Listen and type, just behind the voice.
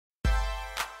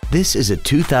This is a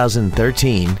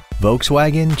 2013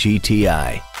 Volkswagen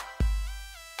GTI.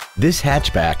 This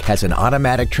hatchback has an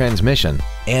automatic transmission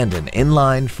and an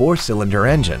inline 4-cylinder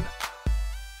engine.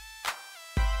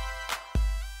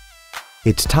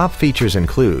 Its top features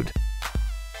include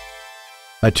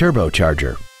a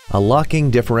turbocharger, a locking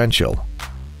differential,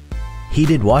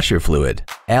 heated washer fluid,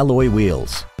 alloy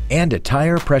wheels, and a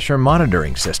tire pressure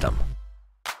monitoring system.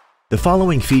 The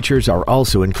following features are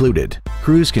also included: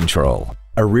 cruise control,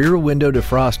 a rear window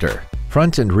defroster,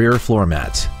 front and rear floor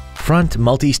mats, front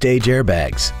multi-stage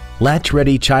airbags,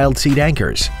 latch-ready child seat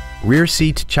anchors, rear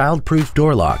seat child-proof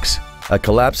door locks, a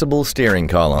collapsible steering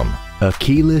column, a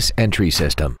keyless entry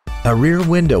system, a rear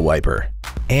window wiper,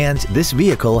 and this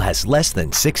vehicle has less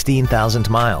than 16,000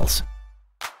 miles.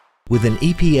 With an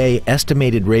EPA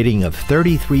estimated rating of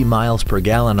 33 miles per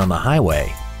gallon on the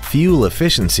highway, fuel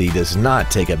efficiency does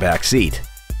not take a back seat.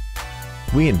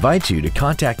 We invite you to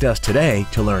contact us today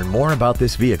to learn more about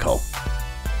this vehicle.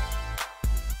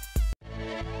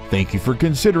 Thank you for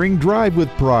considering Drive with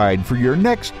Pride for your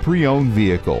next pre-owned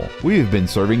vehicle. We have been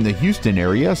serving the Houston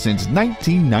area since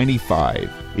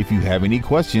 1995. If you have any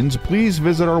questions, please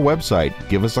visit our website,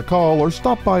 give us a call, or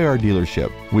stop by our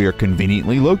dealership. We are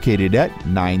conveniently located at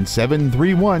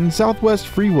 9731 Southwest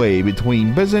Freeway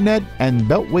between Bissonnet and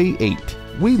Beltway 8.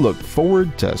 We look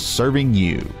forward to serving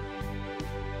you.